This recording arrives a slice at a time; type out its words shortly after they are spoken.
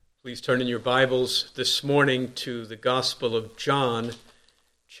Please turn in your Bibles this morning to the Gospel of John,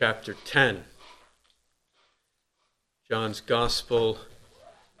 chapter 10. John's Gospel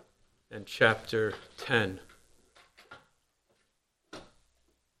and chapter 10.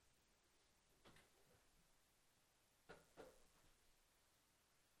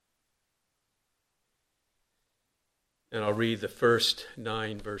 And I'll read the first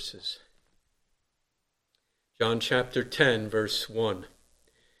 9 verses. John chapter 10, verse 1.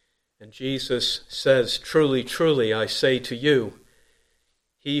 And Jesus says, "Truly, truly, I say to you,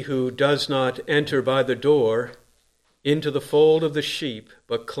 he who does not enter by the door into the fold of the sheep,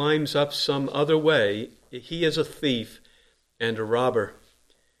 but climbs up some other way, he is a thief and a robber.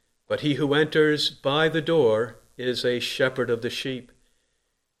 But he who enters by the door is a shepherd of the sheep.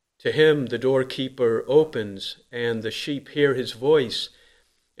 To him the doorkeeper opens, and the sheep hear his voice,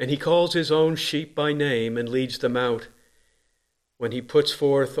 and he calls his own sheep by name and leads them out. When he puts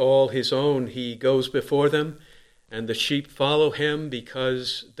forth all his own, he goes before them, and the sheep follow him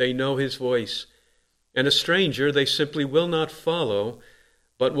because they know his voice. And a stranger they simply will not follow,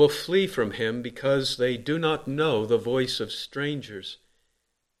 but will flee from him because they do not know the voice of strangers."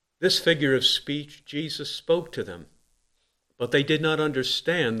 This figure of speech Jesus spoke to them, but they did not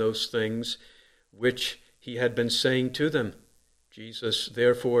understand those things which he had been saying to them. Jesus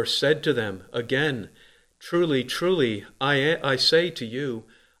therefore said to them again, "Truly, truly, I say to you,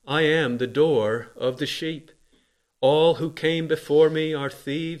 I am the door of the sheep. All who came before me are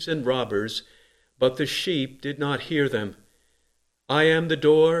thieves and robbers, but the sheep did not hear them. I am the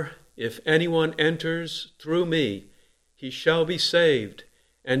door. If anyone enters through me, he shall be saved,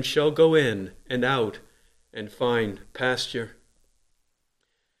 and shall go in and out and find pasture."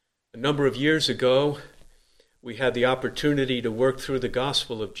 A number of years ago, we had the opportunity to work through the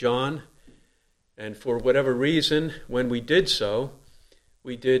Gospel of John. And for whatever reason, when we did so,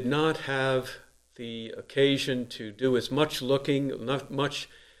 we did not have the occasion to do as much looking, not much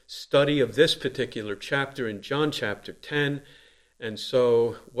study of this particular chapter in John chapter 10. And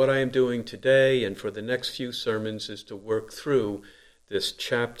so what I am doing today and for the next few sermons is to work through this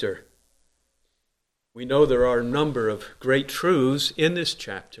chapter. We know there are a number of great truths in this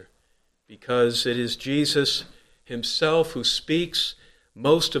chapter because it is Jesus himself who speaks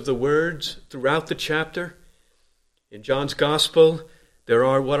most of the words throughout the chapter. In John's Gospel, there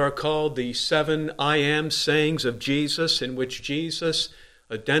are what are called the 7 I am sayings of Jesus, in which Jesus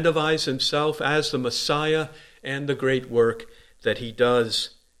identifies himself as the Messiah and the great work that he does.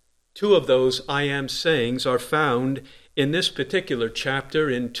 2 of those I am sayings are found in this particular chapter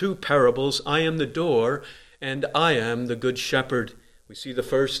in 2 parables, I am the door and I am the good shepherd. We see the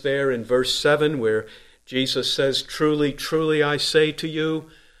first there in verse 7 where Jesus says, "Truly, truly, I say to you,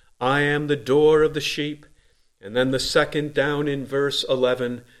 I am the door of the sheep." And then the second down in verse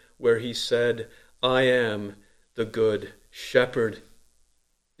 11, where he said, "I am the good shepherd."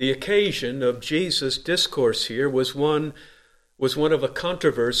 The occasion of Jesus' discourse here was one of a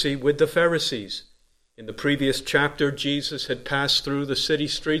controversy with the Pharisees. In the previous chapter, Jesus had passed through the city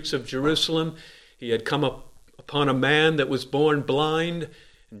streets of Jerusalem. He had come upon a man that was born blind.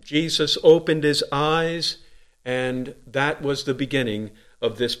 Jesus opened his eyes, and that was the beginning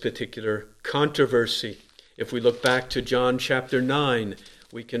of this particular controversy. If we look back to John chapter 9,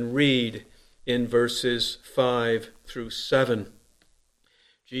 we can read in verses 5 through 7.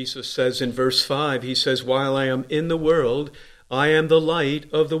 Jesus says in verse 5, he says, "While I am in the world, I am the light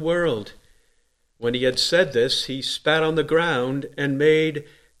of the world." When he had said this, he spat on the ground and made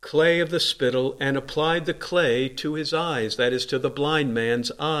clay of the spittle and applied the clay to his eyes, that is, to the blind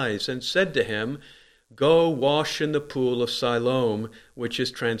man's eyes, and said to him, "Go wash in the pool of Siloam," which is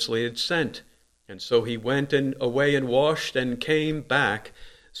translated sent. And so he went away and washed and came back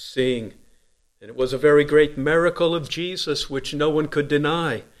seeing. And it was a very great miracle of Jesus which no one could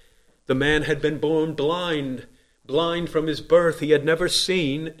deny. The man had been born blind from his birth. He had never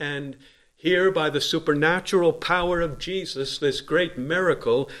seen, and here, by the supernatural power of Jesus, this great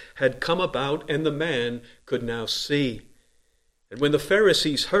miracle had come about, and the man could now see. And when the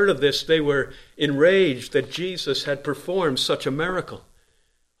Pharisees heard of this, they were enraged that Jesus had performed such a miracle.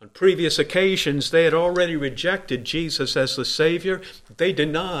 On previous occasions, they had already rejected Jesus as the Savior. They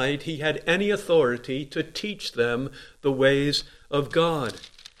denied he had any authority to teach them the ways of God.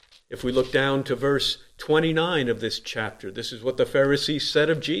 If we look down to verse 29 of this chapter, this is what the Pharisees said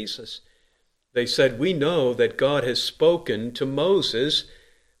of Jesus. They said, "We know that God has spoken to Moses,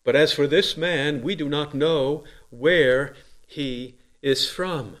 but as for this man, we do not know where he is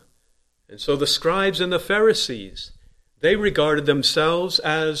from." And so the scribes and the Pharisees, they regarded themselves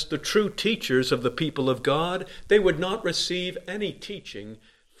as the true teachers of the people of God. They would not receive any teaching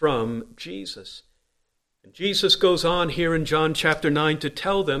from Jesus. And Jesus goes on here in John chapter 9 to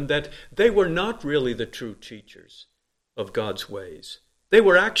tell them that they were not really the true teachers of God's ways. They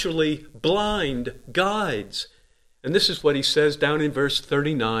were actually blind guides. And this is what he says down in verse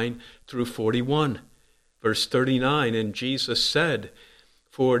 39 through 41. Verse 39, and Jesus said,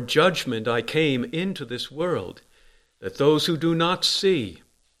 "For judgment I came into this world, that those who do not see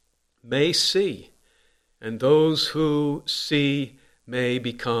may see, and those who see may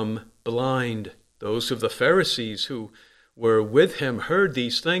become blind." Those of the Pharisees who were with him heard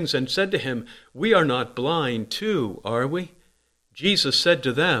these things and said to him, "We are not blind too, are we?" Jesus said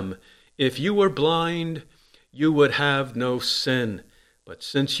to them, "If you were blind, you would have no sin. But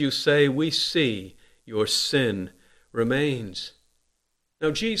since you say we see, your sin remains."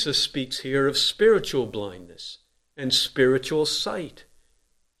 Now Jesus speaks here of spiritual blindness and spiritual sight.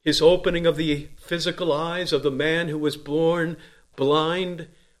 His opening of the physical eyes of the man who was born blind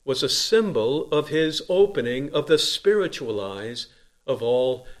was a symbol of his opening of the spiritual eyes of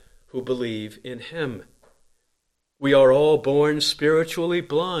all who believe in him. We are all born spiritually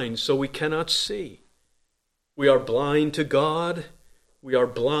blind, so we cannot see. We are blind to God. We are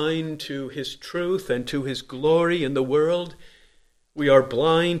blind to his truth and to his glory in the world. We are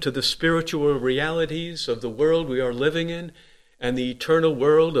blind to the spiritual realities of the world we are living in and the eternal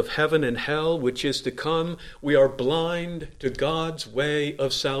world of heaven and hell which is to come. We are blind to God's way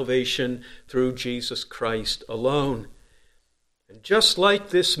of salvation through Jesus Christ alone. And just like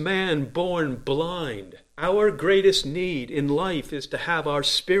this man born blind, our greatest need in life is to have our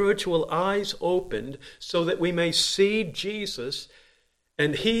spiritual eyes opened so that we may see Jesus,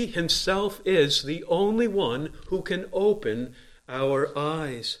 and he himself is the only one who can open our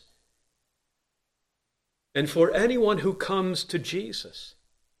eyes. And for anyone who comes to Jesus,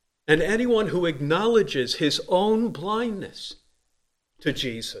 and anyone who acknowledges his own blindness to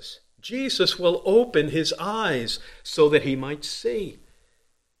Jesus, Jesus will open his eyes so that he might see.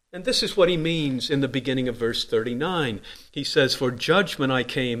 And this is what he means in the beginning of verse 39. He says, "For judgment I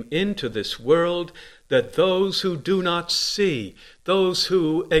came into this world, that those who do not see, those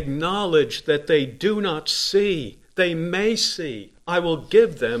who acknowledge that they do not see, they may see. I will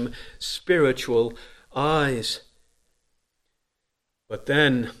give them spiritual eyes." But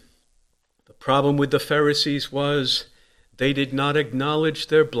then the problem with the Pharisees was they did not acknowledge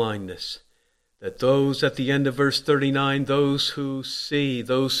their blindness. That those at the end of verse 39, those who see,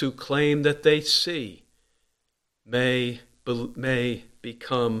 those who claim that they see, may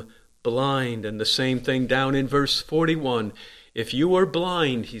become blind. And the same thing down in verse 41. If you were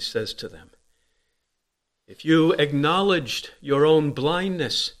blind, he says to them, if you acknowledged your own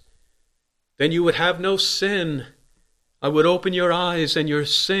blindness, then you would have no sin. I would open your eyes and your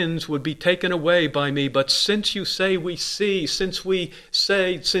sins would be taken away by me. But since you say we see, since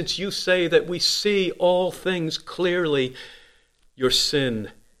you say that we see all things clearly, your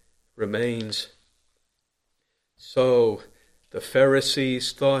sin remains. So the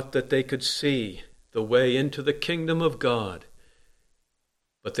Pharisees thought that they could see the way into the kingdom of God,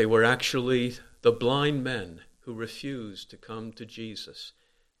 but they were actually the blind men who refused to come to Jesus,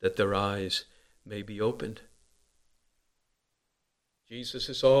 that their eyes may be opened. Jesus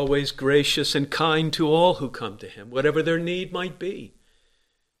is always gracious and kind to all who come to him, whatever their need might be.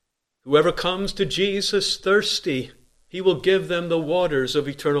 Whoever comes to Jesus thirsty, he will give them the waters of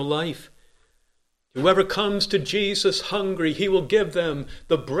eternal life. Whoever comes to Jesus hungry, he will give them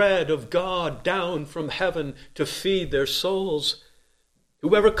the bread of God down from heaven to feed their souls.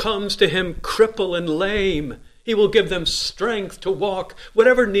 Whoever comes to him crippled and lame, he will give them strength to walk,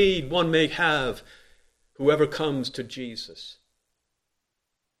 whatever need one may have. Whoever comes to Jesus,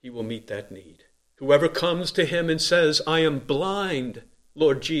 he will meet that need. Whoever comes to him and says, I am blind,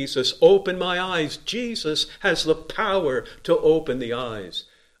 Lord Jesus, open my eyes. Jesus has the power to open the eyes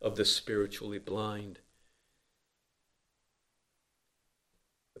of the spiritually blind.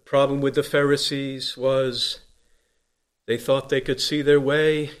 The problem with the Pharisees was they thought they could see their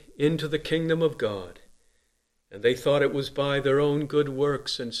way into the kingdom of God. And they thought it was by their own good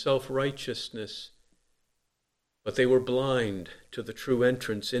works and self-righteousness. But they were blind to the true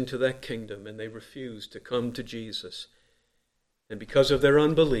entrance into that kingdom, and they refused to come to Jesus. And because of their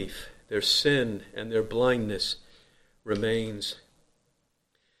unbelief, their sin and their blindness remains.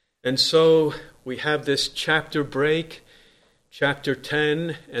 And so we have this chapter break, chapter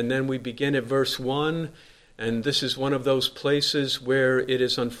 10, and then we begin at verse 1. And this is one of those places where it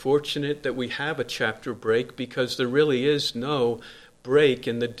is unfortunate that we have a chapter break, because there really is no break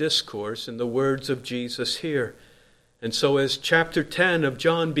in the discourse, in the words of Jesus here. And so as chapter 10 of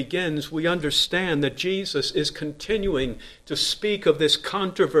John begins, we understand that Jesus is continuing to speak of this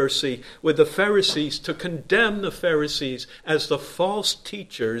controversy with the Pharisees, to condemn the Pharisees as the false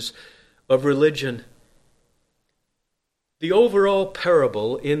teachers of religion. The overall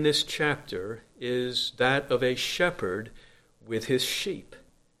parable in this chapter is that of a shepherd with his sheep.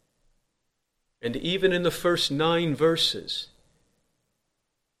 And even in the first 9 verses,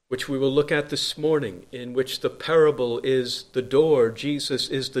 which we will look at this morning, in which the parable is the door, Jesus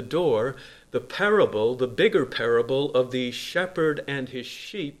is the door, the parable, the bigger parable of the shepherd and his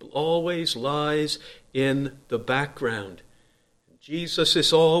sheep always lies in the background. Jesus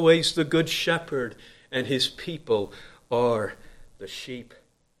is always the good shepherd, and his people are the sheep.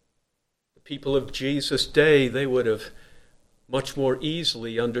 The people of Jesus' day, they would have much more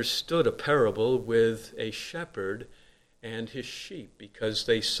easily understood a parable with a shepherd and his sheep, because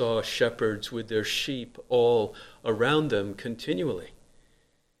they saw shepherds with their sheep all around them continually.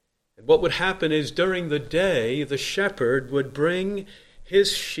 And what would happen is during the day, the shepherd would bring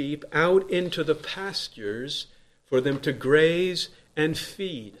his sheep out into the pastures for them to graze and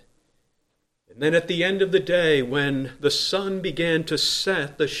feed. And then at the end of the day, when the sun began to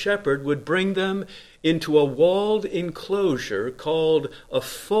set, the shepherd would bring them into a walled enclosure called a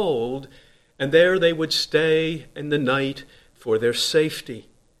fold, and there they would stay in the night for their safety.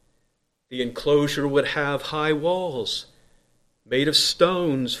 The enclosure would have high walls made of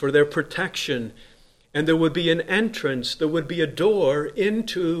stones for their protection, and there would be an entrance, there would be a door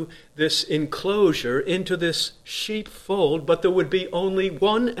into this enclosure, into this sheepfold, but there would be only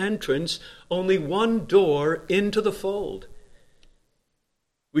one entrance, only one door into the fold.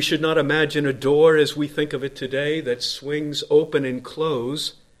 We should not imagine a door as we think of it today that swings open and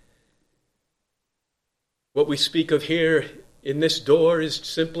close. What we speak of here in this door is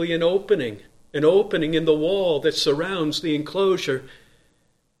simply an opening in the wall that surrounds the enclosure.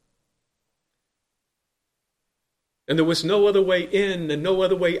 And there was no other way in and no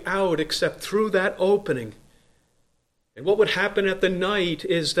other way out except through that opening. And what would happen at the night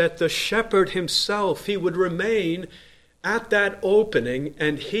is that the shepherd himself, he would remain at that opening,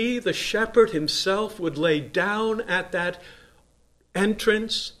 and he, the shepherd himself, would lay down at that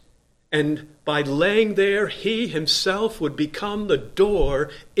entrance, and by laying there, he himself would become the door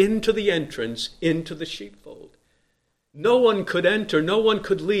into the entrance, into the sheepfold. No one could enter, no one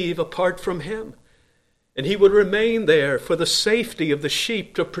could leave apart from him. And he would remain there for the safety of the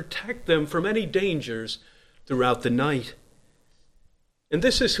sheep, to protect them from any dangers throughout the night. And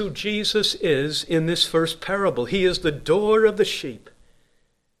this is who Jesus is in this first parable. He is the door of the sheep.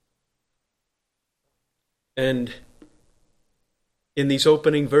 And in these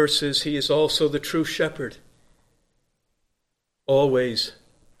opening verses, he is also the true shepherd, always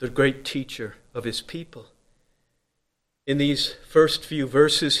the great teacher of his people. In these first few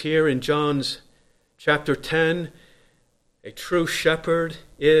verses here in John's chapter 10, a true shepherd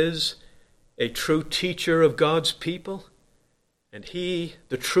is a true teacher of God's people. And he,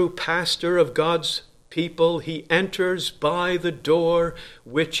 the true pastor of God's people, he enters by the door,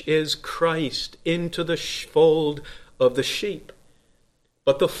 which is Christ, into the fold of the sheep.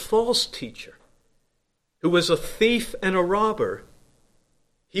 But the false teacher, who is a thief and a robber,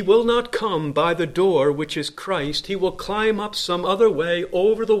 he will not come by the door, which is Christ. He will climb up some other way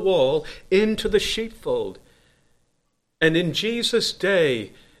over the wall into the sheepfold. And in Jesus'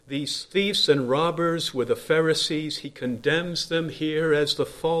 day, these thieves and robbers were the Pharisees. He condemns them here as the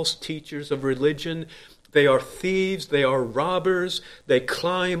false teachers of religion. They are thieves, they are robbers. They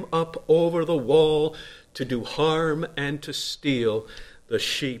climb up over the wall to do harm and to steal the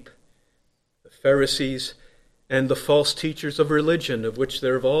sheep. The Pharisees and the false teachers of religion, of which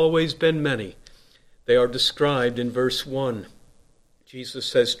there have always been many, they are described in verse 1. Jesus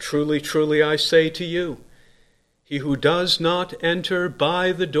says, "Truly, truly, I say to you, he who does not enter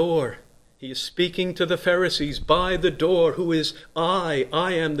by the door," he is speaking to the Pharisees, "by the door, who is I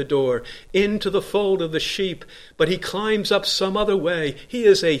am the door, into the fold of the sheep, but he climbs up some other way. He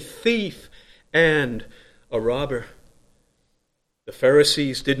is a thief and a robber." The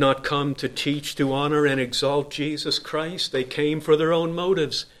Pharisees did not come to teach, to honor, and exalt Jesus Christ. They came for their own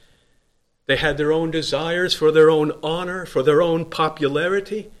motives. They had their own desires for their own honor, for their own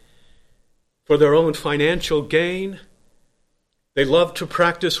popularity, for their own financial gain. They loved to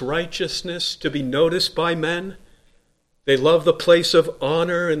practice righteousness, to be noticed by men. They loved the place of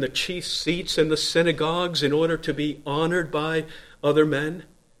honor and the chief seats in the synagogues in order to be honored by other men.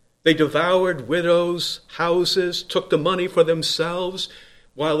 They devoured widows' houses, took the money for themselves,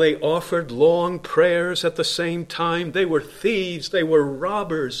 while they offered long prayers at the same time. They were thieves, they were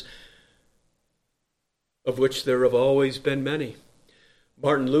robbers. of which there have always been many.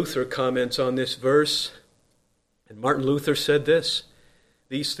 Martin Luther comments on this verse, and Martin Luther said this: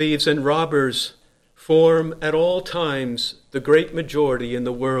 "These thieves and robbers form at all times the great majority in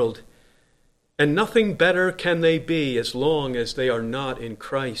the world, and nothing better can they be as long as they are not in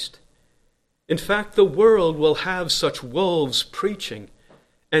Christ. In fact, the world will have such wolves preaching,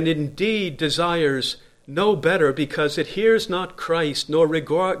 and indeed desires no better, because it hears not Christ nor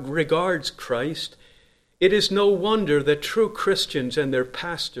regards Christ. It is no wonder that true Christians and their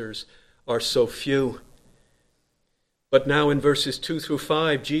pastors are so few." But now in verses 2 through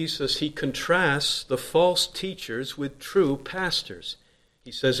 5, Jesus, he contrasts the false teachers with true pastors.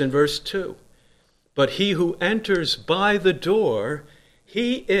 He says in verse 2, "But he who enters by the door,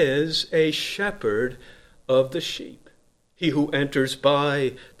 he is a shepherd of the sheep." He who enters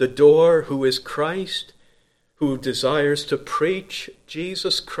by the door, who is Christ, who desires to preach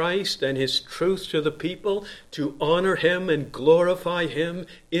Jesus Christ and his truth to the people, to honor him and glorify him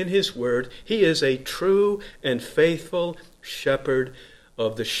in his word, he is a true and faithful shepherd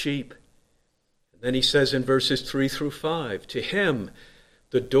of the sheep. And then he says in verses 3 through 5, "To him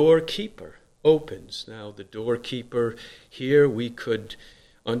the doorkeeper opens." Now the doorkeeper here, we could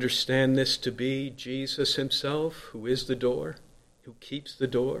understand this to be Jesus himself, who is the door, who keeps the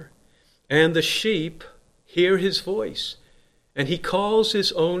door. "And the sheep hear his voice, and he calls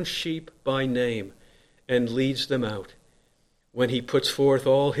his own sheep by name and leads them out. When he puts forth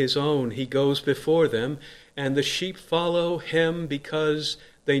all his own, he goes before them, and the sheep follow him because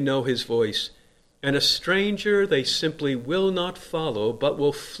they know his voice. And a stranger they simply will not follow, but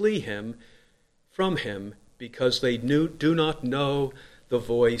will flee from him, because they do not know the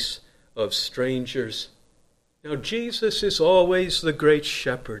voice of strangers." Now Jesus is always the great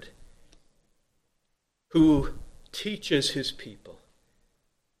shepherd who teaches his people.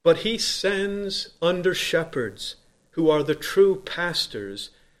 But he sends under shepherds who are the true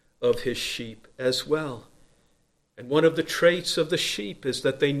pastors of his sheep as well. And one of the traits of the sheep is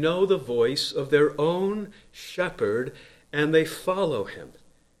that they know the voice of their own shepherd and they follow him.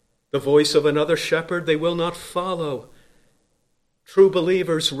 The voice of another shepherd they will not follow. True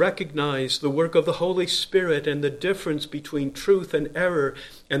believers recognize the work of the Holy Spirit and the difference between truth and error,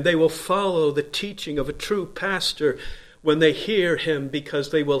 and they will follow the teaching of a true pastor when they hear him,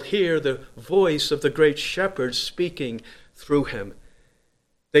 because they will hear the voice of the great shepherd speaking through him.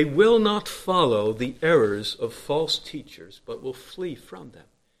 They will not follow the errors of false teachers, but will flee from them.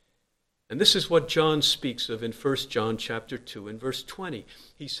 And this is what John speaks of in 1 John chapter 2 and verse 20.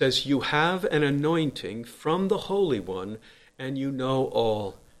 He says, "You have an anointing from the Holy One, and you know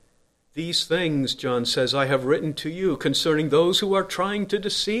all. These things," John says, "I have written to you concerning those who are trying to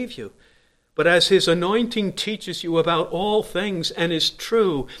deceive you. But as his anointing teaches you about all things and is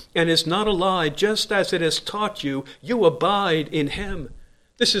true and is not a lie, just as it has taught you, you abide in him."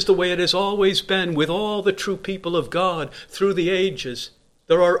 This is the way it has always been with all the true people of God through the ages.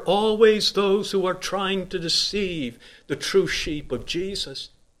 There are always those who are trying to deceive the true sheep of Jesus.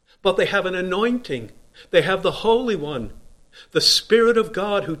 But they have an anointing. They have the Holy One, the Spirit of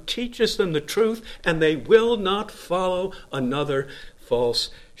God, who teaches them the truth, and they will not follow another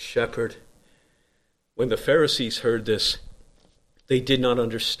false shepherd. When the Pharisees heard this, they did not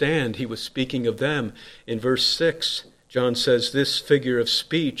understand. He was speaking of them. In verse 6, John says, "This figure of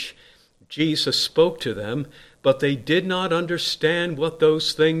speech Jesus spoke to them, but they did not understand what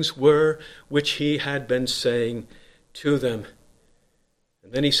those things were which he had been saying to them."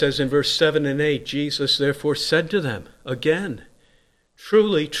 And then he says in verse 7 and 8, "Jesus therefore said to them again,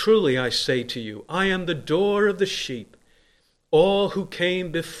 'Truly, truly, I say to you, I am the door of the sheep. All who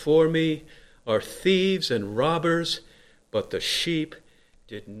came before me are thieves and robbers, but the sheep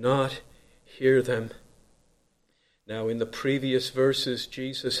did not hear them.'" Now, in the previous verses,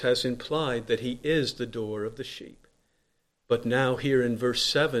 Jesus has implied that he is the door of the sheep. But now here in verse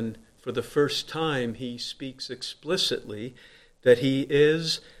 7, for the first time, he speaks explicitly that he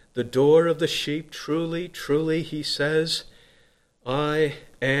is the door of the sheep. "Truly, truly," he says, "I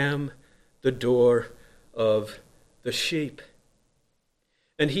am the door of the sheep."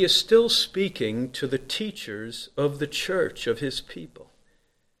 And he is still speaking to the teachers of the church, of his people.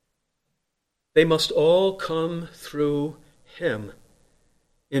 They must all come through him.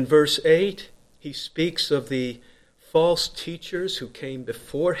 In verse 8, he speaks of the false teachers who came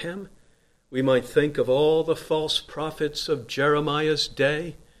before him. We might think of all the false prophets of Jeremiah's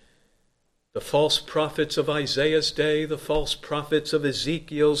day, the false prophets of Isaiah's day, the false prophets of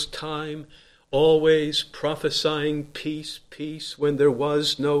Ezekiel's time, always prophesying peace, peace, when there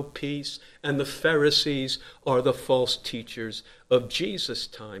was no peace. And the Pharisees are the false teachers of Jesus'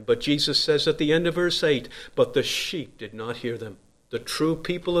 time. But Jesus says at the end of verse 8, but the sheep did not hear them. The true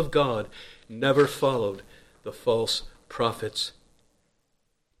people of God never followed the false prophets.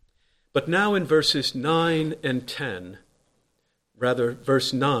 But now in verses 9 and 10, rather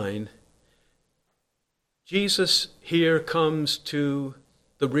verse 9, Jesus here comes to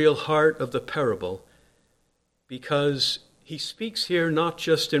the real heart of the parable, because he speaks here not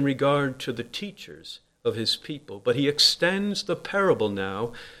just in regard to the teachers of his people, but he extends the parable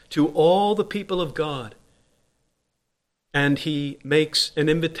now to all the people of God. And he makes an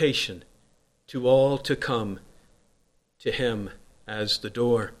invitation to all to come to him as the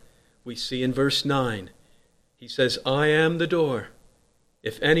door. We see in verse 9, he says, I am the door.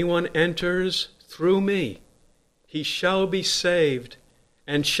 If anyone enters through me, he shall be saved,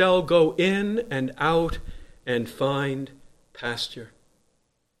 and shall go in and out and find pasture.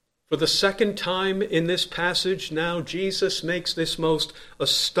 For the second time in this passage now, Jesus makes this most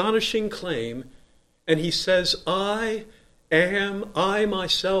astonishing claim, and he says, I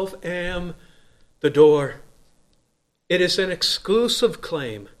myself am the door. It is an exclusive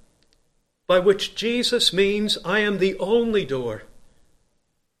claim, by which Jesus means I am the only door,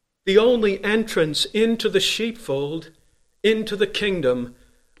 the only entrance into the sheepfold, into the kingdom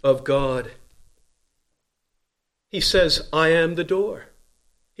of God. He says, I am the door.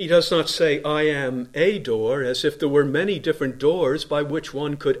 He does not say, I am a door, as if there were many different doors by which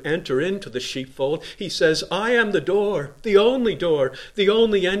one could enter into the sheepfold. He says, I am the door, the only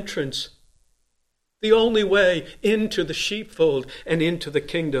entrance, the only way into the sheepfold and into the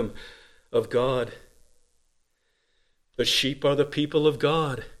kingdom of God. The sheep are the people of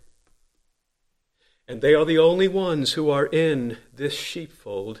God, and they are the only ones who are in this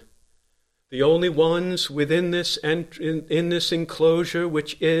sheepfold, the only ones within this in this enclosure,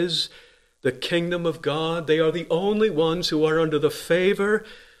 which is the kingdom of God. They are the only ones who are under the favor,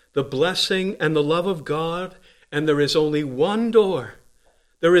 the blessing, and the love of God. And there is only one door.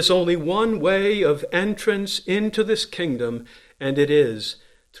 There is only one way of entrance into this kingdom, and it is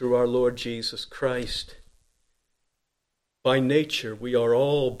through our Lord Jesus Christ. By nature, we are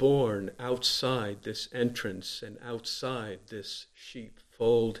all born outside this entrance and outside this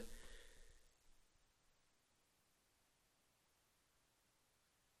sheepfold.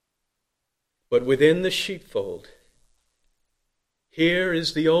 But within the sheepfold, here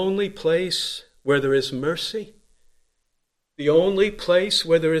is the only place where there is mercy, the only place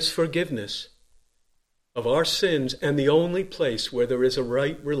where there is forgiveness of our sins, and the only place where there is a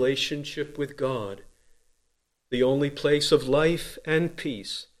right relationship with God, the only place of life and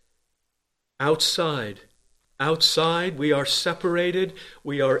peace. Outside we are separated,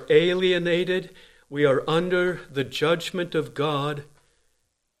 we are alienated, we are under the judgment of God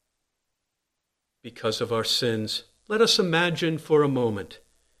because of our sins. Let us imagine for a moment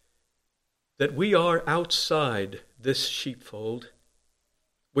that we are outside this sheepfold.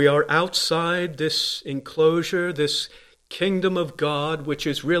 We are outside this enclosure, this kingdom of God, which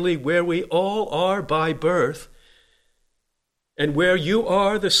is really where we all are by birth, and where you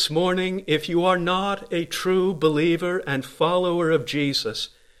are this morning if you are not a true believer and follower of Jesus.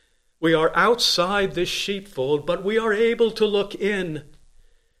 We are outside this sheepfold, but we are able to look in.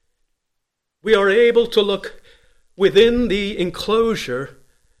 We are able to look within the enclosure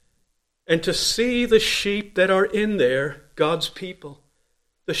and to see the sheep that are in there, God's people,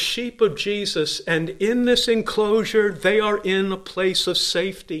 the sheep of Jesus. And in this enclosure, they are in a place of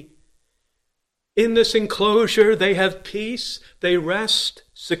safety. In this enclosure, they have peace. They rest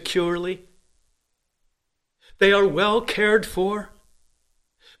securely. They are well cared for.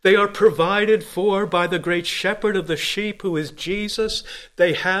 They are provided for by the great shepherd of the sheep, who is Jesus.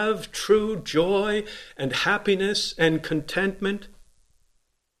 They have true joy and happiness and contentment.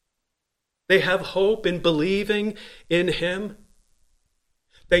 They have hope in believing in him.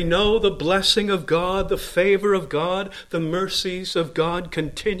 They know the blessing of God, the favor of God, the mercies of God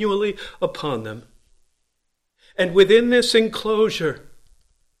continually upon them. And within this enclosure,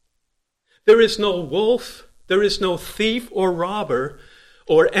 there is no wolf, there is no thief or robber,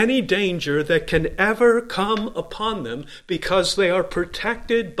 or any danger that can ever come upon them, because they are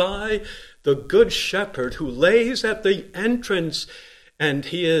protected by the good shepherd who lays at the entrance, and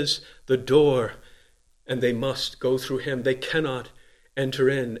he is the door, and they must go through him. They cannot enter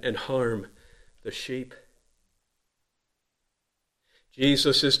in and harm the sheep.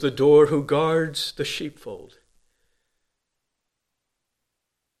 Jesus is the door who guards the sheepfold.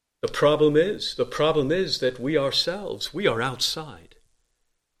 The problem is that we ourselves, we are outside.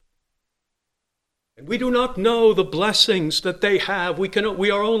 And we do not know the blessings that they have.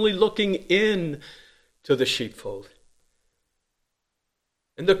 We are only looking in to the sheepfold.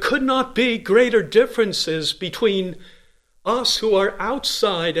 And there could not be greater differences between us who are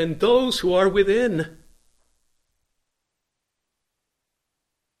outside and those who are within.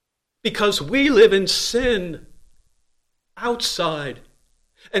 Because we live in sin outside,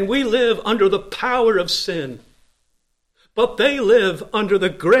 and we live under the power of sin. But they live under the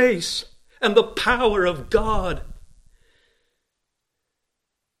grace and the power of God.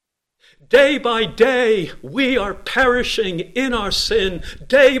 Day by day, we are perishing in our sin.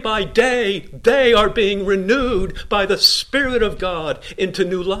 Day by day, they are being renewed by the Spirit of God into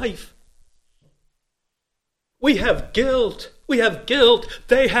new life. We have guilt. We have guilt.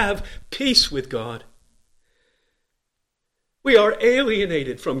 They have peace with God. We are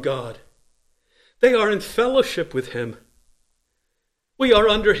alienated from God. They are in fellowship with Him. We are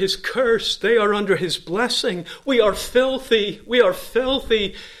under His curse. They are under His blessing. We are filthy. We are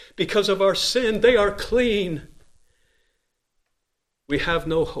filthy because of our sin. They are clean. We have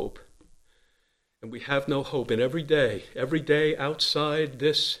no hope. And we have no hope. And every day outside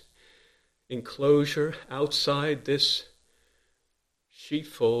this enclosure, outside this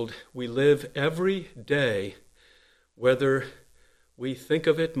sheepfold, we live every day, whether we think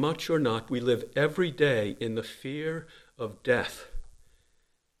of it much or not, we live every day in the fear of death.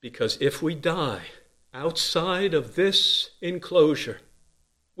 Because if we die outside of this enclosure,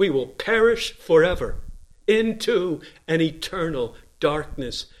 we will perish forever into an eternal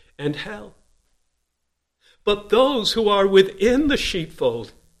darkness and hell. But those who are within the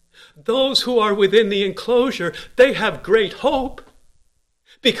sheepfold, those who are within the enclosure, they have great hope.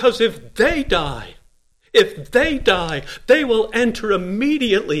 Because if they die, they will enter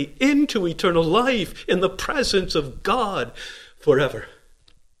immediately into eternal life in the presence of God forever.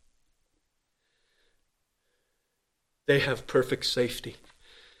 They have perfect safety.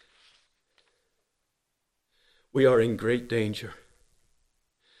 We are in great danger.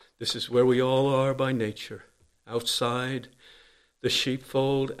 This is where we all are by nature, outside the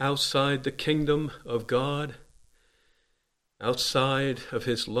sheepfold, outside the kingdom of God, outside of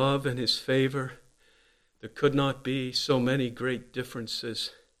His love and His favor. There could not be so many great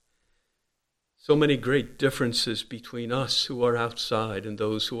differences between us who are outside and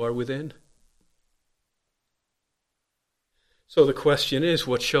those who are within. So the question is,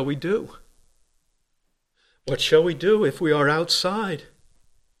 what shall we do? What shall we do if we are outside?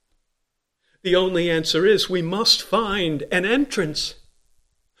 The only answer is we must find an entrance.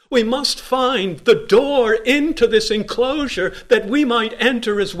 We must find the door into this enclosure that we might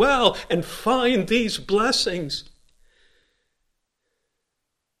enter as well and find these blessings.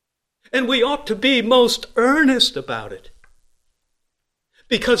 And we ought to be most earnest about it.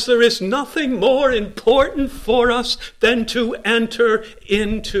 Because there is nothing more important for us than to enter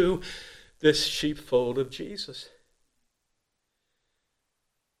into this sheepfold of Jesus.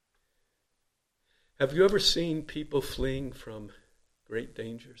 Have you ever seen people fleeing from great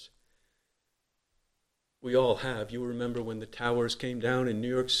dangers? We all have. You remember when the towers came down in New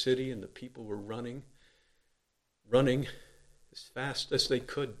York City and the people were running as fast as they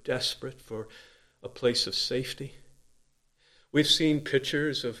could, desperate for a place of safety. We've seen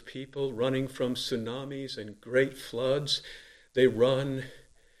pictures of people running from tsunamis and great floods. They run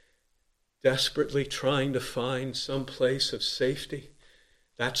desperately trying to find some place of safety.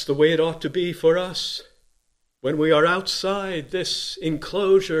 That's the way it ought to be for us. When we are outside this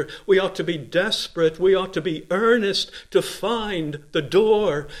enclosure, we ought to be desperate. We ought to be earnest to find the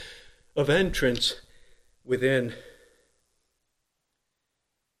door of entrance within.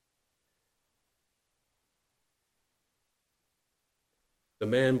 The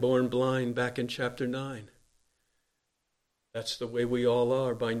man born blind back in chapter 9. That's the way we all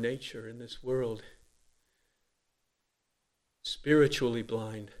are by nature in this world. Spiritually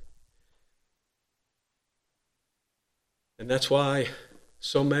blind. And that's why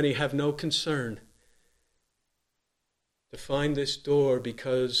so many have no concern to find this door,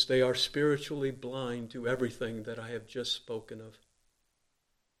 because they are spiritually blind to everything that I have just spoken of.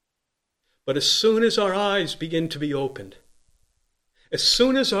 But as soon as our eyes begin to be opened, just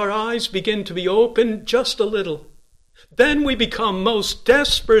a little, then we become most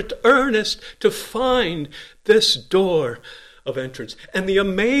desperate, earnest to find this door of entrance. And the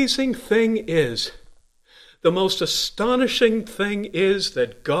amazing thing is, the most astonishing thing is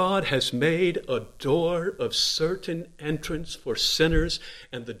that God has made a door of certain entrance for sinners,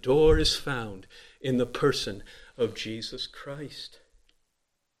 and the door is found in the person of Jesus Christ.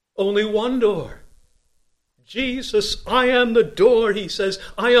 Only one door. Jesus, I am the door, he says.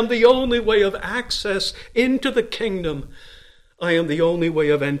 I am the only way of access into the kingdom. I am the only way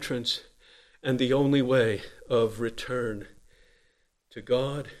of entrance and the only way of return to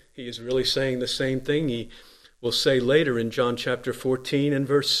God. He is really saying the same thing he will say later in John chapter 14 and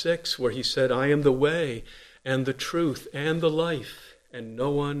verse 6, where he said, I am the way and the truth and the life, and no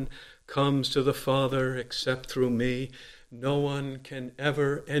one comes to the Father except through me. No one can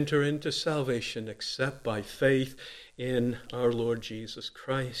ever enter into salvation except by faith in our Lord Jesus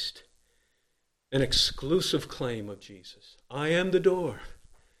Christ. An exclusive claim of Jesus. I am the door.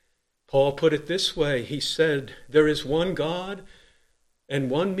 Paul put it this way. He said, there is one God and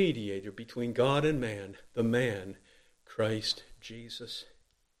one mediator between God and man, the man, Christ Jesus.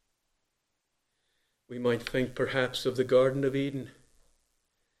 We might think perhaps of the Garden of Eden.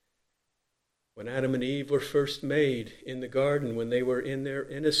 When Adam and Eve were first made in the garden, when they were in their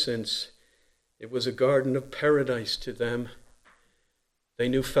innocence, it was a garden of paradise to them. They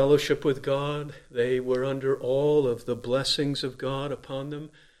knew fellowship with God. They were under all of the blessings of God upon them.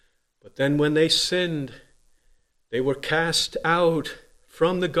 But then when they sinned, they were cast out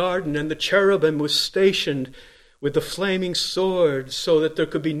from the garden, and the cherubim was stationed with the flaming sword so that there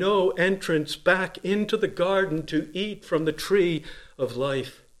could be no entrance back into the garden to eat from the tree of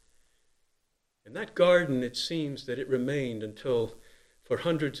life. In that garden, it seems that it remained for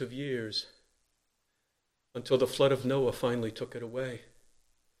hundreds of years, until the flood of Noah finally took it away.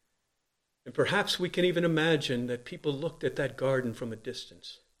 And perhaps we can even imagine that people looked at that garden from a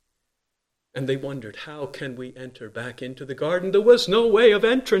distance, and they wondered, how can we enter back into the garden? There was no way of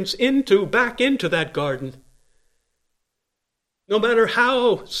entrance back into that garden. No matter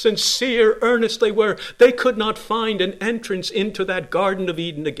how sincere, earnest they were, they could not find an entrance into that Garden of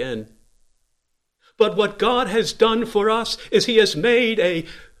Eden again. But what God has done for us is he has made a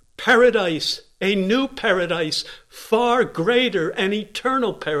paradise, a new paradise, far greater, an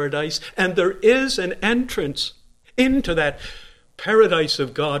eternal paradise, and there is an entrance into that paradise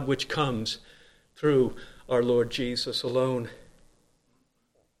of God which comes through our Lord Jesus alone.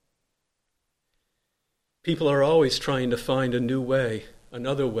 People are always trying to find a new way,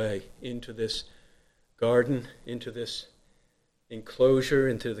 another way into this garden, into this enclosure,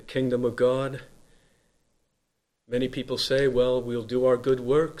 into the kingdom of God. Many people say, well, we'll do our good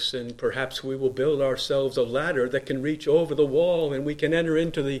works and perhaps we will build ourselves a ladder that can reach over the wall and we can enter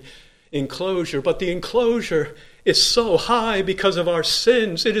into the enclosure. But the enclosure is so high because of our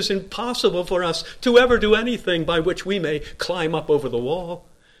sins, it is impossible for us to ever do anything by which we may climb up over the wall.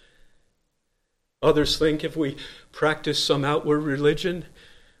 Others think if we practice some outward religion,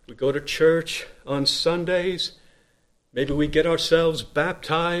 we go to church on Sundays, maybe we get ourselves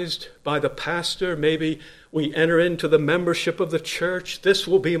baptized by the pastor, maybe we enter into the membership of the church. This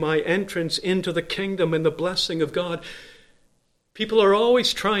will be my entrance into the kingdom and the blessing of God. People are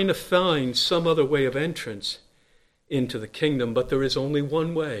always trying to find some other way of entrance into the kingdom, but there is only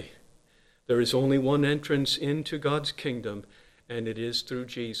one way. There is only one entrance into God's kingdom, and it is through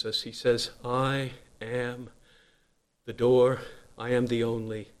Jesus. He says, I am the door. I am the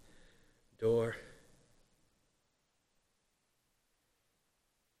only door.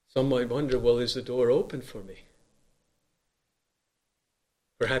 Some might wonder, well, is the door open for me?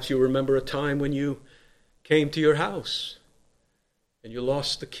 Perhaps you remember a time when you came to your house and you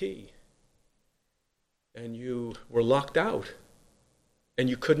lost the key and you were locked out and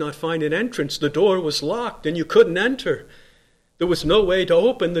you could not find an entrance. The door was locked and you couldn't enter. There was no way to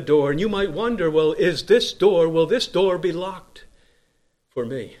open the door, and you might wonder, well, will this door be locked for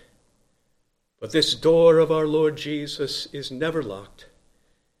me? But this door of our Lord Jesus is never locked.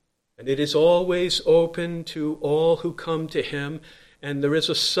 And it is always open to all who come to him. And there is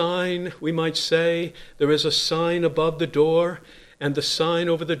a sign, we might say, there is a sign above the door, and the sign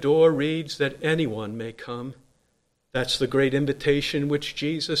over the door reads that anyone may come. That's the great invitation which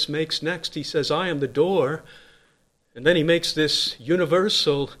Jesus makes next. He says, I am the door. And then he makes this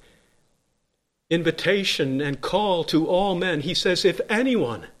universal invitation and call to all men. He says, if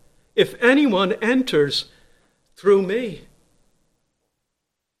anyone enters through me,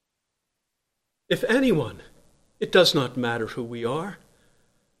 if anyone, it does not matter who we are,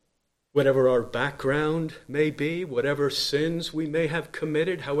 whatever our background may be, whatever sins we may have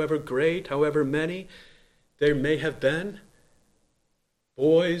committed, however great, however many there may have been,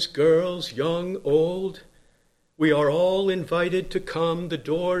 boys, girls, young, old, we are all invited to come. The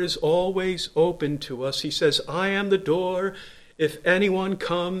door is always open to us. He says, I am the door. If anyone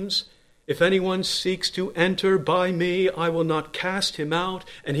comes, if anyone seeks to enter by me, I will not cast him out,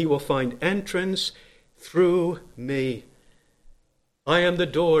 and he will find entrance through me. I am the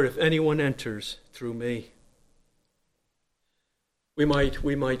door if anyone enters through me. We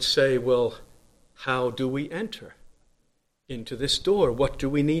might say, well, how do we enter into this door? What do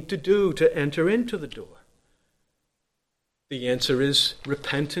we need to do to enter into the door? The answer is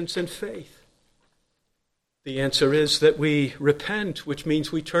repentance and faith. The answer is that we repent, which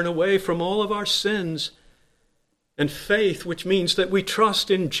means we turn away from all of our sins, and faith, which means that we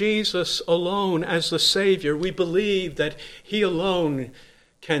trust in Jesus alone as the Savior. We believe that He alone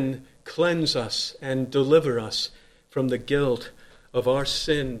can cleanse us and deliver us from the guilt of our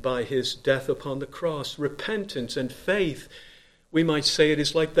sin by His death upon the cross. Repentance and faith, we might say, it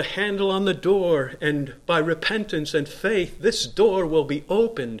is like the handle on the door, and by repentance and faith, this door will be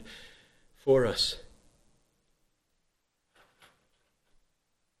opened for us.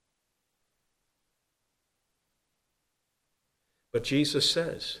 But Jesus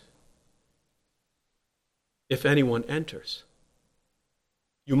says, if anyone enters,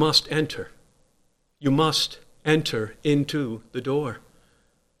 you must enter. You must enter into the door.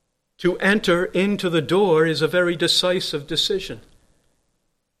 To enter into the door is a very decisive decision.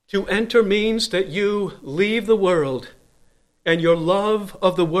 To enter means that you leave the world and your love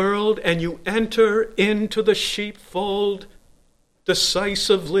of the world, and you enter into the sheepfold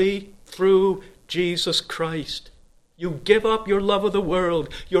decisively through Jesus Christ. You give up your love of the world,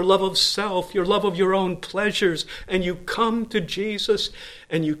 your love of self, your love of your own pleasures, and you come to Jesus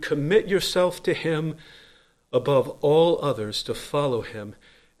and you commit yourself to Him above all others, to follow Him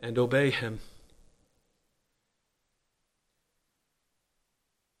and obey Him.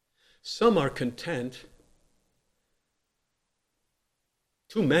 Some are content,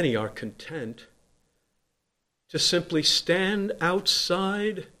 too many are content, to simply stand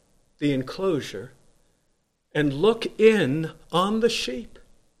outside the enclosure and look in on the sheep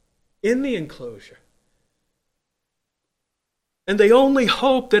in the enclosure. And they only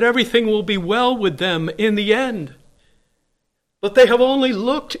hope that everything will be well with them in the end. But they have only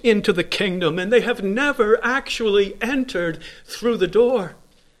looked into the kingdom, and they have never actually entered through the door.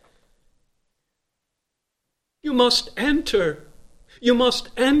 You must enter. You must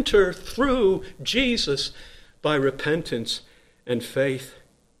enter through Jesus by repentance and faith.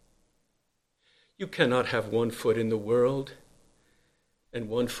 You cannot have one foot in the world and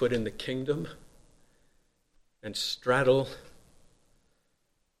one foot in the kingdom and straddle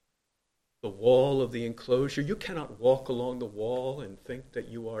the wall of the enclosure. You cannot walk along the wall and think that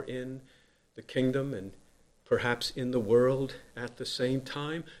you are in the kingdom and perhaps in the world at the same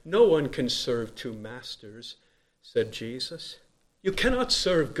time. No one can serve two masters, said Jesus. You cannot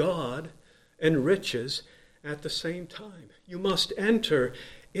serve God and riches at the same time. You must enter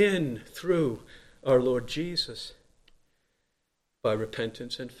in through our Lord Jesus by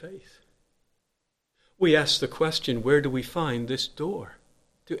repentance and faith. We ask the question, where do we find this door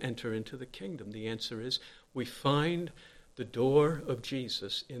to enter into the kingdom? The answer is, we find the door of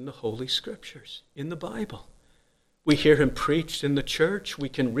Jesus in the Holy Scriptures, in the Bible. We hear Him preached in the church. We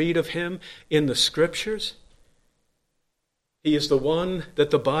can read of Him in the Scriptures. He is the one that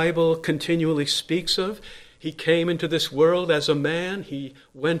the Bible continually speaks of. He came into this world as a man. He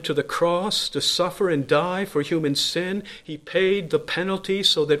went to the cross to suffer and die for human sin. He paid the penalty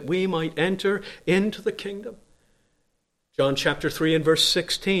so that we might enter into the kingdom. John chapter 3 and verse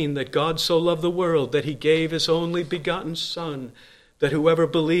 16, that God so loved the world that He gave His only begotten Son, that whoever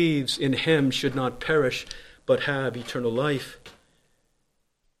believes in Him should not perish but have eternal life.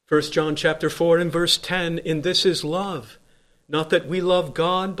 1 John chapter 4 and verse 10, in this is love, not that we love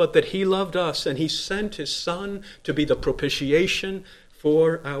God, but that He loved us, and He sent His Son to be the propitiation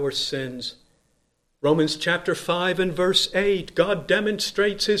for our sins. Romans chapter 5 and verse 8, God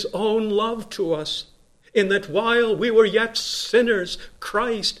demonstrates His own love to us, in that while we were yet sinners,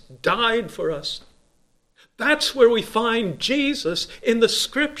 Christ died for us. That's where we find Jesus in the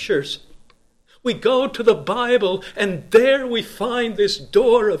Scriptures. We go to the Bible, and there we find this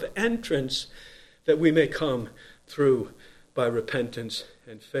door of entrance that we may come through by repentance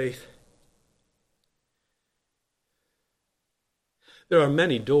and faith. There are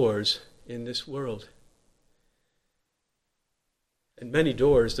many doors in this world. And many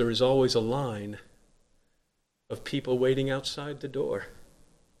doors, there is always a line of people waiting outside the door.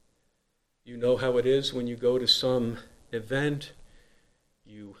 You know how it is when you go to some event,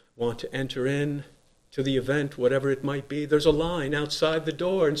 you want to enter in to the event, whatever it might be. There's a line outside the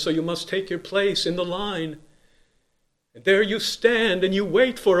door, and so you must take your place in the line. And there you stand and you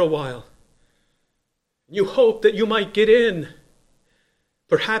wait for a while. You hope that you might get in.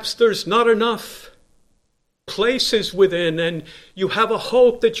 Perhaps there's not enough places within, and you have a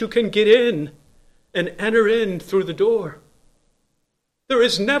hope that you can get in and enter in through the door. There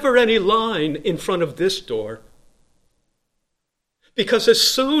is never any line in front of this door. Because as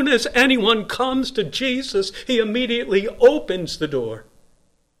soon as anyone comes to Jesus, he immediately opens the door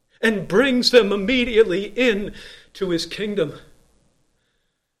and brings them immediately in to his kingdom.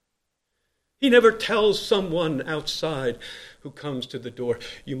 He never tells someone outside who comes to the door,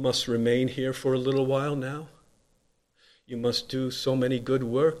 you must remain here for a little while now. You must do so many good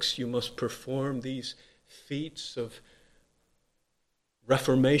works. You must perform these feats of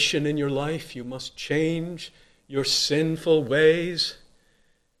reformation in your life. You must change your sinful ways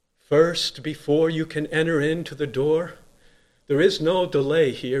first before you can enter into the door. There is no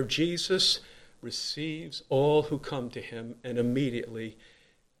delay here. Jesus receives all who come to him, and immediately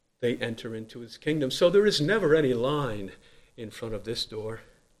they enter into his kingdom. So there is never any line in front of this door.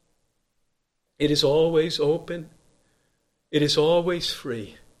 It is always open. It is always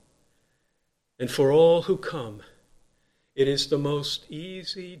free. And for all who come, it is the most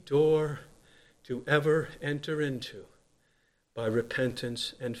easy door to ever enter into by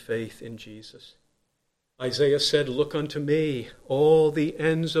repentance and faith in Jesus. Isaiah said, look unto me, all the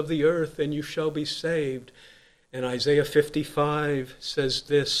ends of the earth, and you shall be saved. And Isaiah 55 says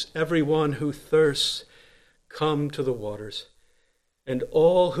this, everyone who thirsts, come to the waters, and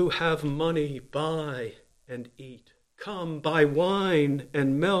all who have money, buy and eat. Come, buy wine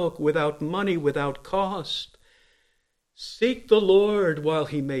and milk without money, without cost. Seek the Lord while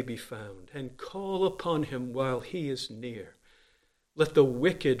he may be found, and call upon him while he is near. Let the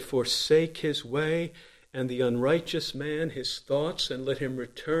wicked forsake his way, and the unrighteous man his thoughts, and let him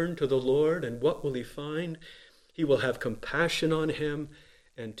return to the Lord. And what will he find? He will have compassion on him,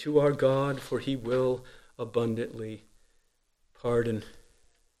 and to our God, for he will abundantly pardon.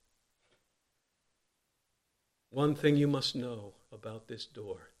 One thing you must know about this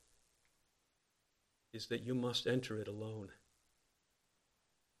door is that you must enter it alone.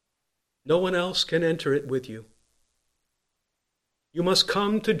 No one else can enter it with you. You must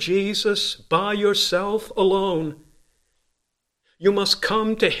come to Jesus by yourself alone. You must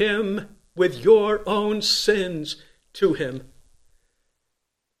come to him with your own sins to him.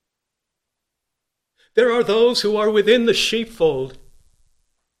 There are those who are within the sheepfold.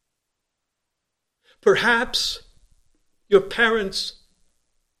 Perhaps your parents,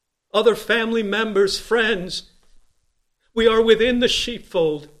 other family members, friends, we are within the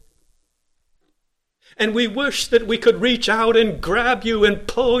sheepfold. And we wish that we could reach out and grab you and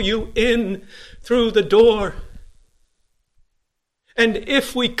pull you in through the door. And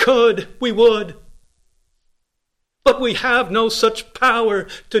if we could, we would. But we have no such power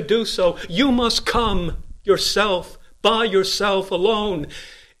to do so. You must come yourself, by yourself alone,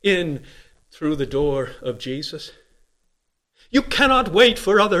 in through the door of Jesus. You cannot wait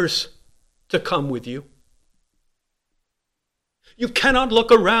for others to come with you. You cannot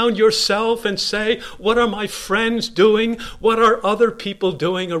look around yourself and say, what are my friends doing? What are other people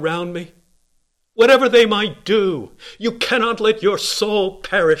doing around me? Whatever they might do, you cannot let your soul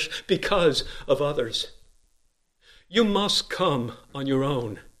perish because of others. You must come on your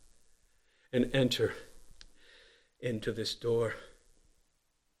own and enter into this door.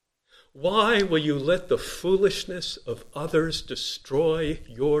 Why will you let the foolishness of others destroy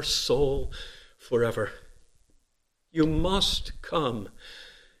your soul forever? You must come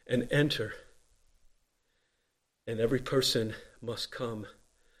and enter. And every person must come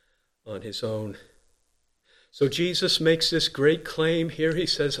on his own. So Jesus makes this great claim here. He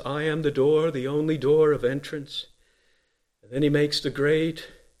says, I am the door, the only door of entrance. And then he makes the great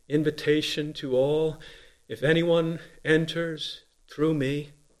invitation to all. If anyone enters through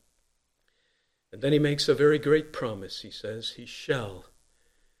me, and then he makes a very great promise. He says, he shall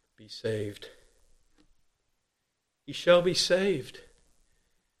be saved. He shall be saved.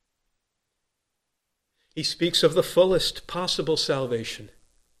 He speaks of the fullest possible salvation,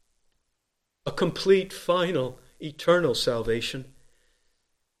 a complete, final, eternal salvation.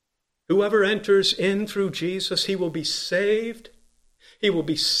 Whoever enters in through Jesus, he will be saved. He will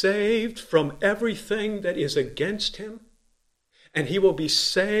be saved from everything that is against him, and he will be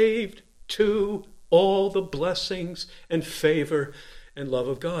saved to all the blessings and favor and love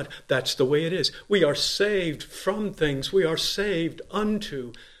of God. That's the way it is. We are saved from things. We are saved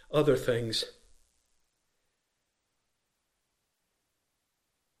unto other things.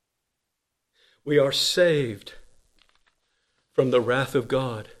 We are saved from the wrath of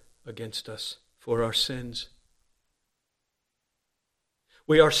God against us for our sins.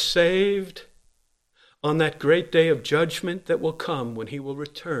 We are saved on that great day of judgment that will come when he will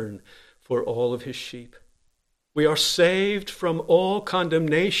return for all of his sheep. We are saved from all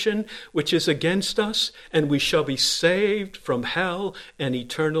condemnation which is against us, and we shall be saved from hell and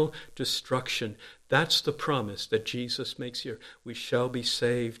eternal destruction. That's the promise that Jesus makes here. We shall be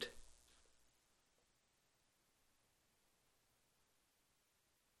saved.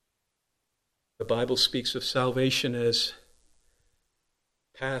 The Bible speaks of salvation as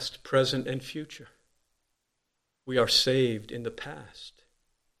past, present, and future. We are saved in the past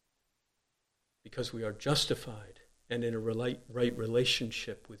because we are justified and in a right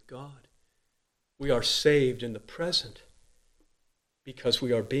relationship with God. We are saved in the present because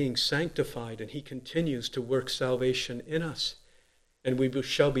we are being sanctified and he continues to work salvation in us. And we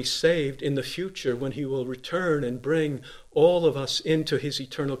shall be saved in the future when he will return and bring all of us into his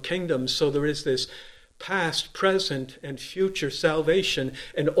eternal kingdom. So there is this past, present, and future salvation,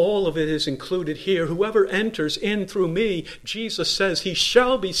 and all of it is included here. Whoever enters in through me, Jesus says, he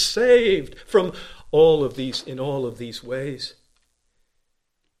shall be saved from all of these, in all of these ways.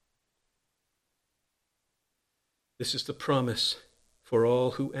 This is the promise for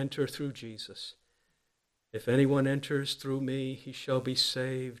all who enter through Jesus. If anyone enters through me, he shall be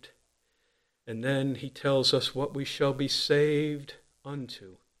saved. And then he tells us what we shall be saved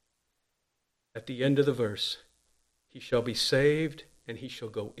unto. At the end of the verse, he shall be saved, and he shall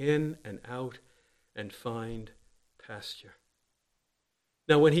go in and out and find pasture.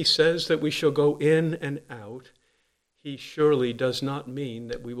 Now, when he says that we shall go in and out, he surely does not mean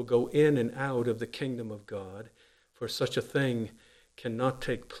that we will go in and out of the kingdom of God, for such a thing cannot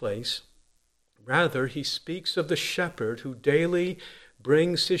take place. Rather, he speaks of the shepherd who daily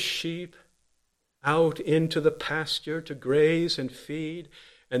brings his sheep out into the pasture to graze and feed,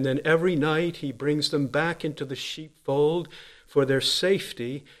 and then every night he brings them back into the sheepfold for their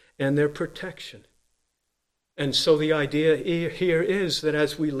safety and their protection. And so the idea here is that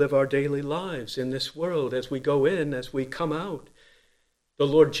as we live our daily lives in this world, as we go in, as we come out, the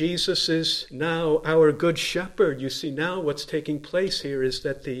Lord Jesus is now our good shepherd. You see, now what's taking place here is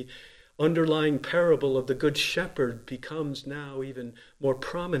that the underlying parable of the good shepherd becomes now even more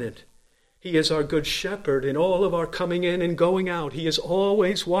prominent. He is our good shepherd in all of our coming in and going out. He is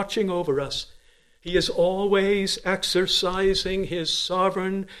always watching over us. He is always exercising his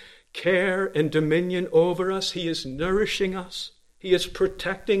sovereign care and dominion over us. He is nourishing us. He is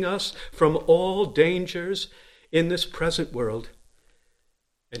protecting us from all dangers in this present world.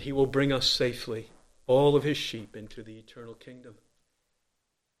 And he will bring us safely, all of his sheep, into the eternal kingdom.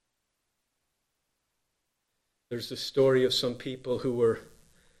 There's the story of some people who were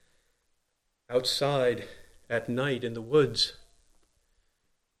outside at night in the woods,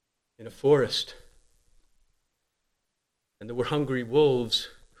 in a forest. And there were hungry wolves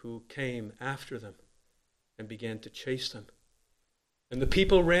who came after them and began to chase them. And the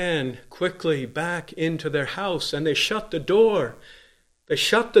people ran quickly back into their house, and they shut the door. They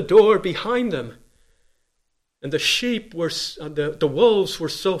shut the door behind them. And the sheep were, the wolves were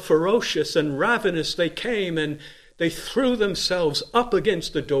so ferocious and ravenous, they came and they threw themselves up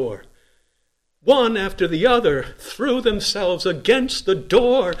against the door. One after the other threw themselves against the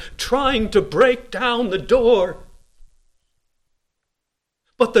door, trying to break down the door.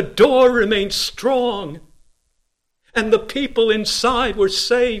 But the door remained strong, and the people inside were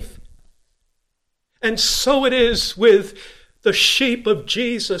safe. And so it is with the sheep of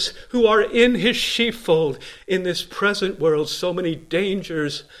Jesus who are in his sheepfold in this present world. So many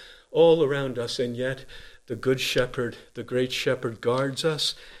dangers all around us, and yet the good shepherd, the great shepherd, guards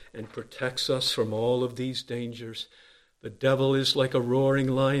us and protects us from all of these dangers. The devil is like a roaring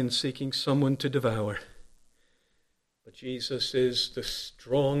lion seeking someone to devour. But Jesus is the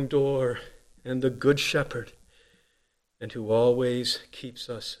strong door and the good shepherd, and who always keeps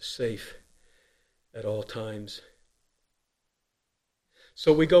us safe at all times.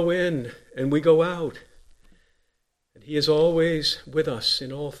 So we go in and we go out, and he is always with us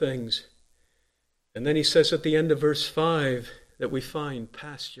in all things. And then he says at the end of verse 5 that we find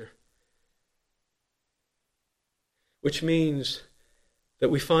pasture, which means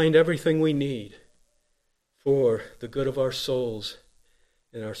that we find everything we need for the good of our souls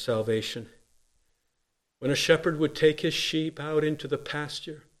and our salvation. When a shepherd would take his sheep out into the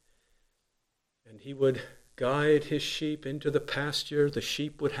pasture, and he would guide his sheep into the pasture, the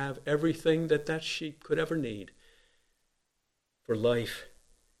sheep would have everything that sheep could ever need for life,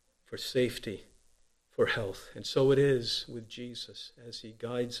 for safety, for health. And so it is with Jesus as he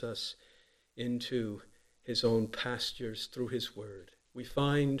guides us into his own pastures through his word. We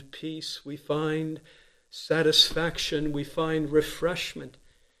find peace, we find satisfaction, we find refreshment.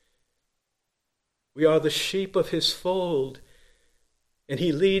 We are the sheep of his fold, and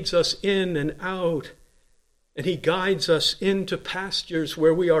he leads us in and out, and he guides us into pastures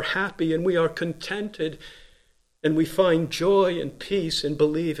where we are happy and we are contented, and we find joy and peace in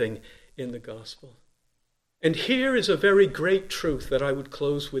believing in the gospel. And here is a very great truth that I would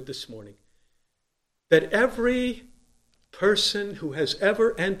close with this morning. That every person who has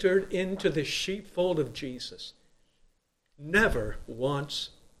ever entered into the sheepfold of Jesus never wants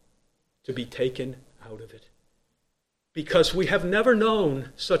to be taken out of it. Because we have never known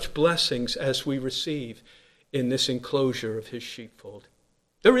such blessings as we receive in this enclosure of his sheepfold.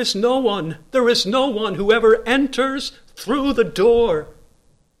 There is no one who ever enters through the door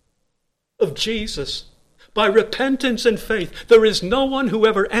of Jesus by repentance and faith. There is no one who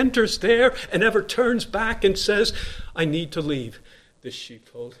ever enters there and ever turns back and says, I need to leave this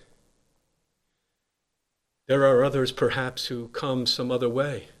sheepfold. There are others perhaps who come some other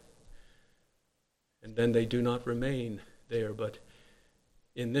way, and then they do not remain there. But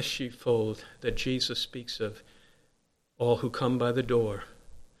in this sheepfold that Jesus speaks of, all who come by the door,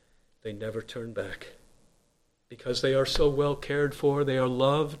 they never turn back. Because they are so well cared for, they are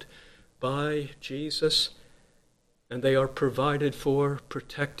loved by Jesus, and they are provided for,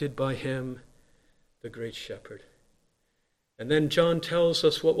 protected by him, the great shepherd. And then John tells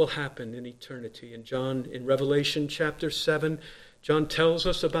us what will happen in eternity. In Revelation chapter 7, John tells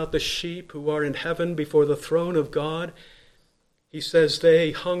us about the sheep who are in heaven before the throne of God. He says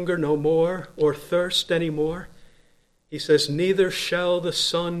they hunger no more or thirst any more. He says, neither shall the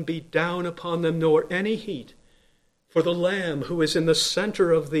sun beat down upon them, nor any heat. For the Lamb who is in the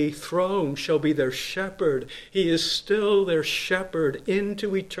center of the throne shall be their shepherd. He is still their shepherd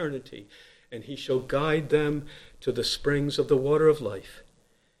into eternity, and he shall guide them to the springs of the water of life,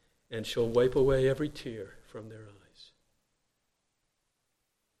 and shall wipe away every tear from their eyes.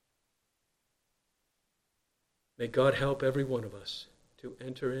 May God help every one of us to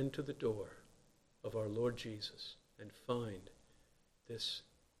enter into the door of our Lord Jesus and find this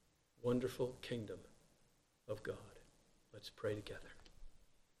wonderful kingdom of God. Let's pray together.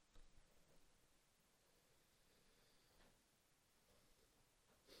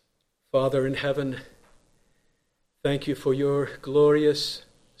 Father in heaven, thank you for your glorious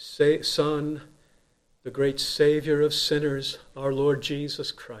Son, the great Savior of sinners, our Lord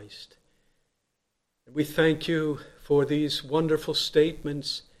Jesus Christ. And we thank you for these wonderful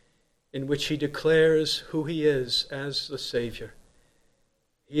statements in which he declares who he is as the Savior.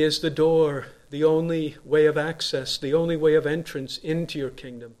 He is the door, the only way of access, the only way of entrance into your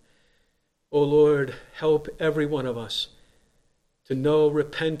kingdom. O Lord, help every one of us to know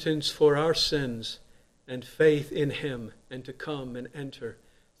repentance for our sins and faith in him, and to come and enter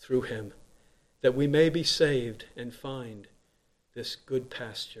through him, that we may be saved and find this good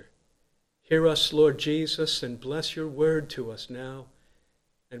pasture. Hear us, Lord Jesus, and bless your word to us now,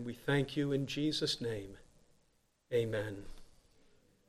 and we thank you in Jesus' name. Amen.